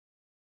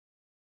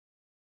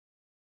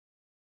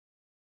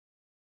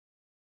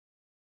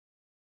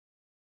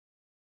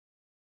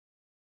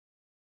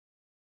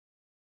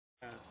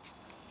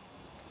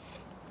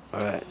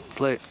Alright,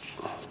 play it.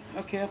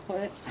 Okay, I'll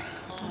play it.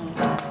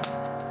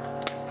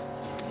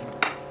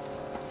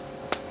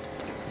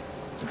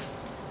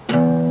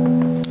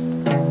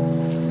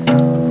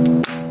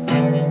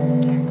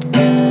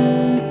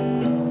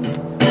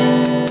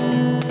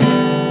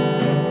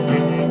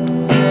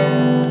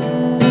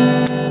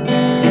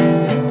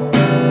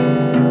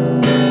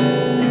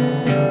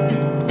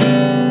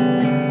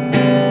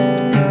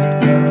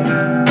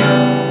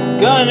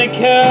 Gonna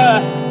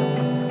care.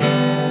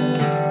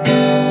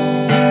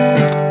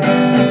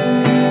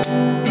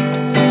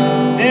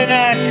 In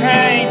a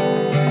train,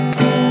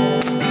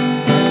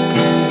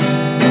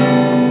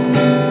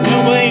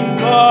 we're waiting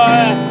for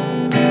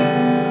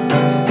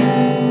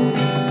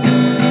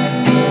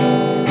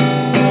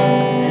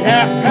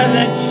that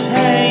present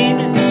chain.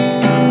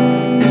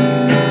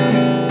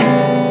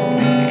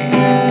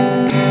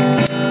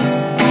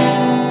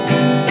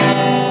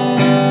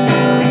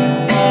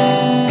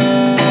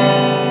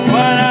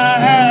 When I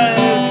had a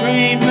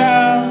dream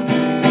about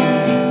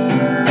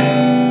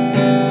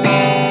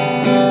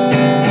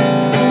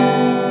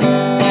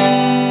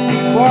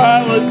before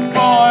I was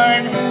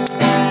born,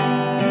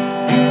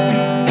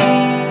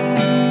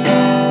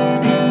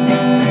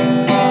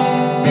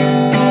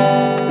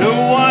 the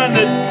one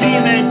the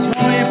demon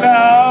told me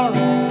about,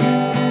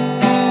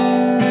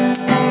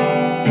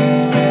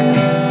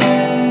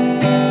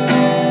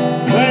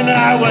 when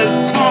I was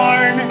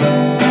torn,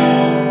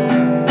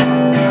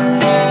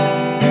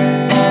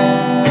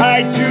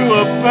 I drew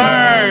a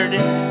bird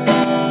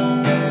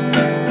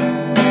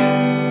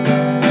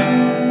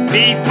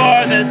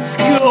before the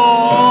school.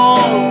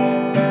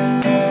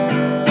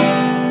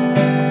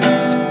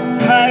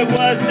 I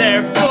was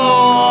their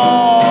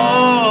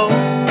fool.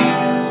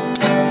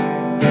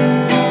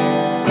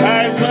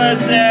 I was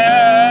their.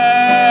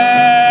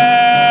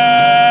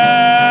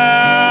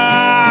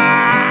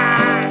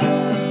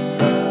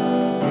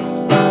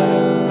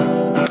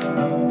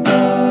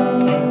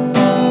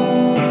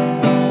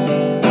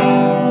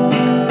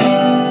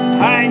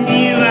 I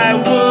knew I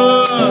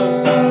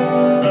would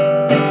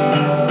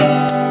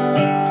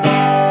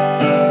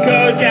go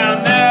down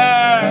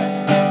there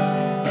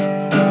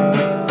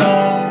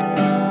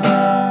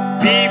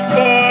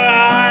before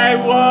I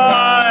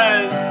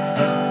was.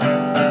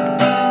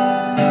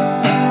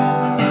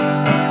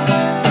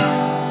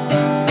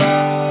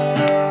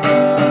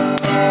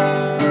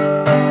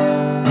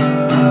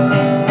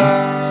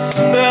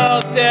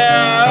 Smelled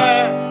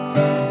their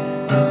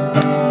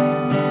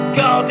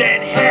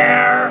golden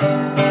hair.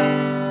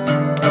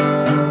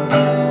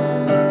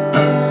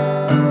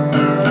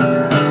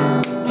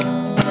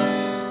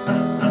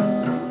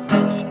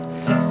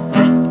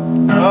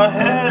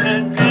 Ahead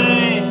and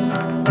me,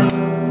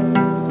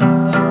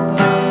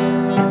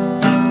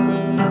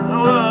 I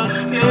was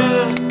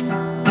scared.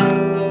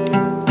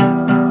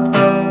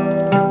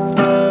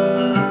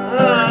 I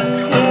was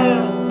scared.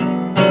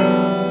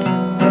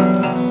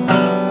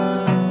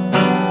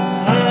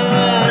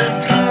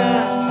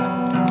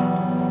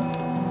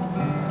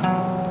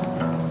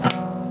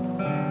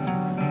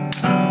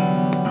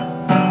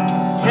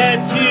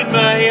 Tattooed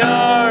my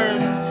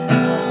arms,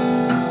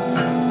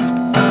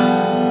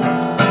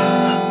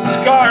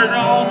 scarred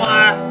all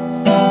my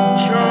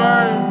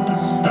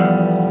charms,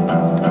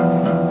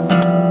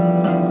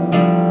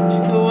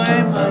 took away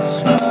my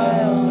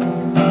smile,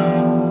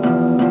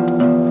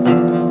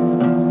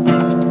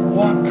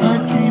 walked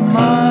country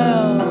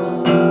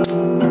miles,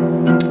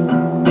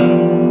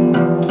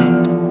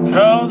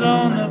 crawled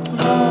on the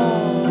floor,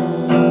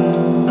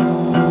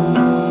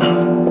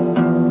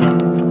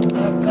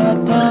 I got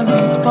done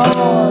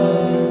before.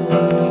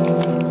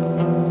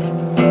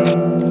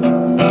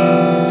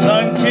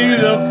 Sung to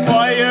the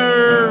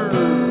fire,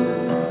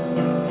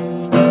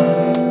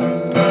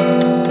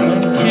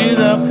 into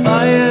the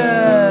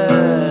fire,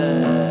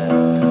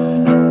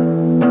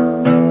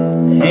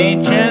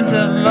 ancient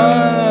and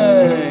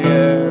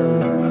liar,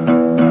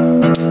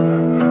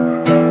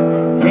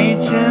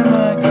 ancient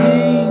my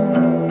king,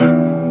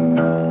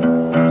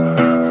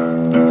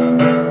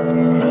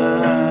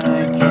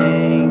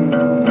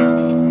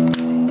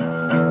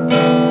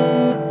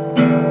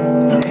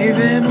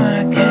 David my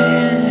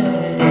king.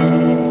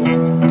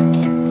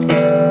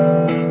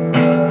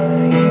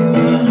 You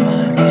are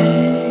my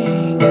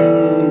king,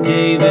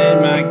 David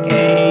my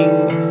king,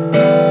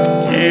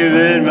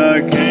 David my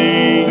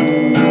king.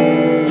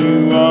 You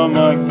are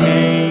my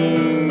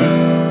king,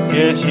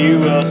 yes you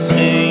will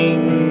sing.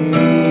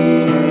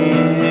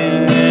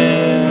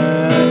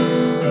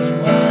 That's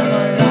why I'm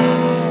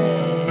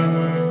alive.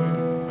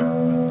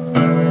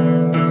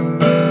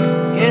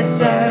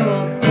 Yes I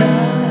will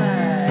die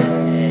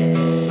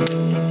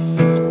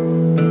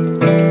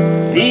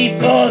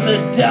before the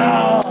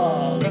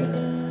dog.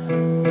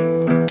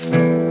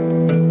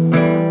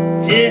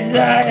 Did I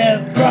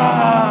have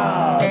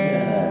robbed?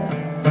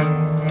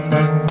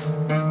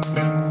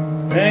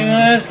 Hang on,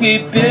 let's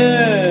keep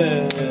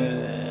good.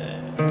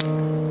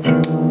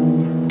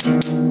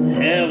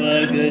 Have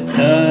a good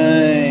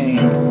time.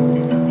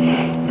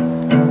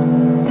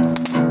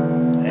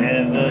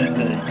 Have a good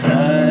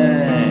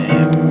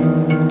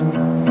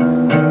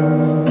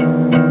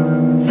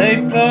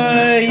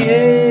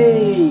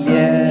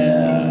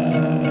yeah.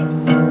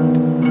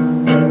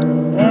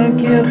 Don't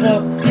give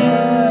up,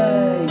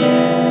 cry,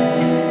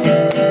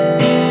 yeah.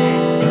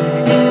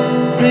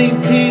 Sing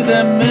to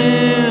the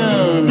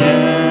moon,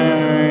 yeah.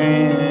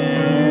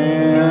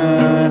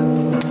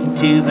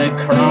 To the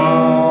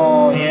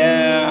crow,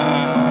 yeah.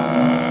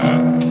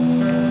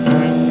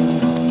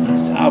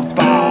 A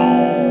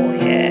ball,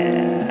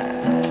 yeah.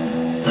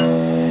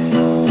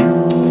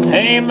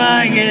 Hey,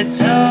 my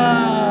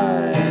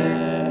guitar,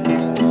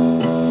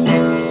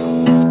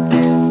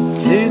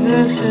 to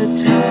the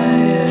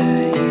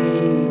satire,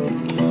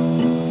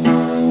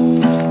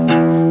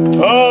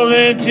 all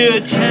into a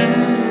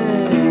chain,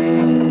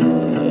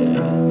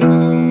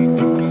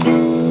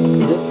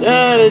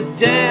 without a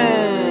danger.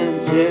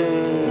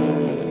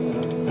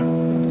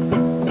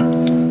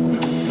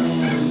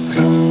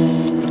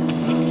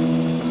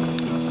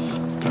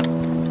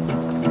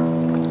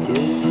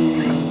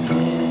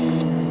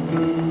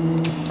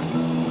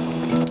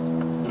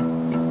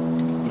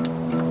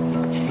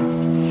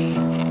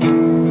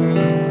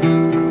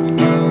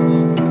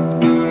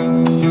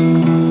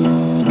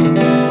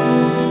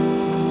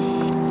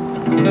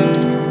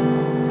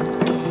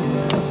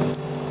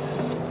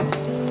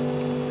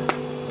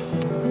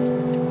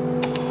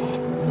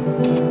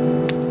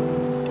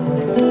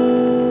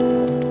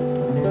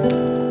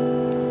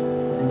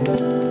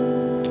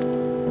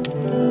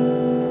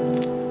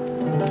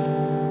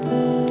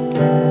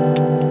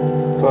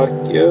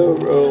 Fuck your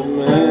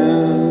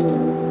romance.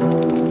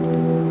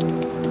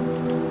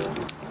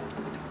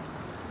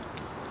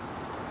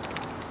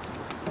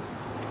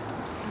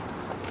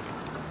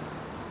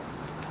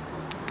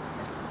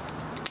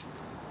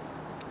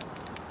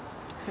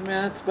 Hey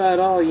man, that's about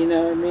all, you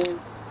know what I mean?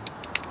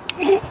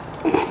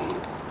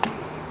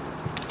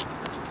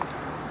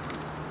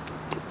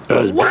 That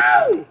was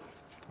Wow!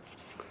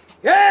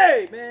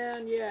 Hey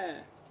man, yeah.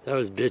 That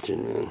was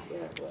bitching, man. Yeah,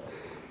 it was.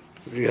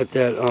 We got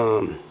that,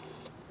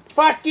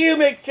 Fuck you,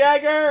 Mick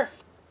Jagger!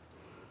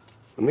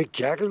 Mick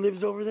Jagger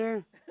lives over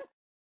there?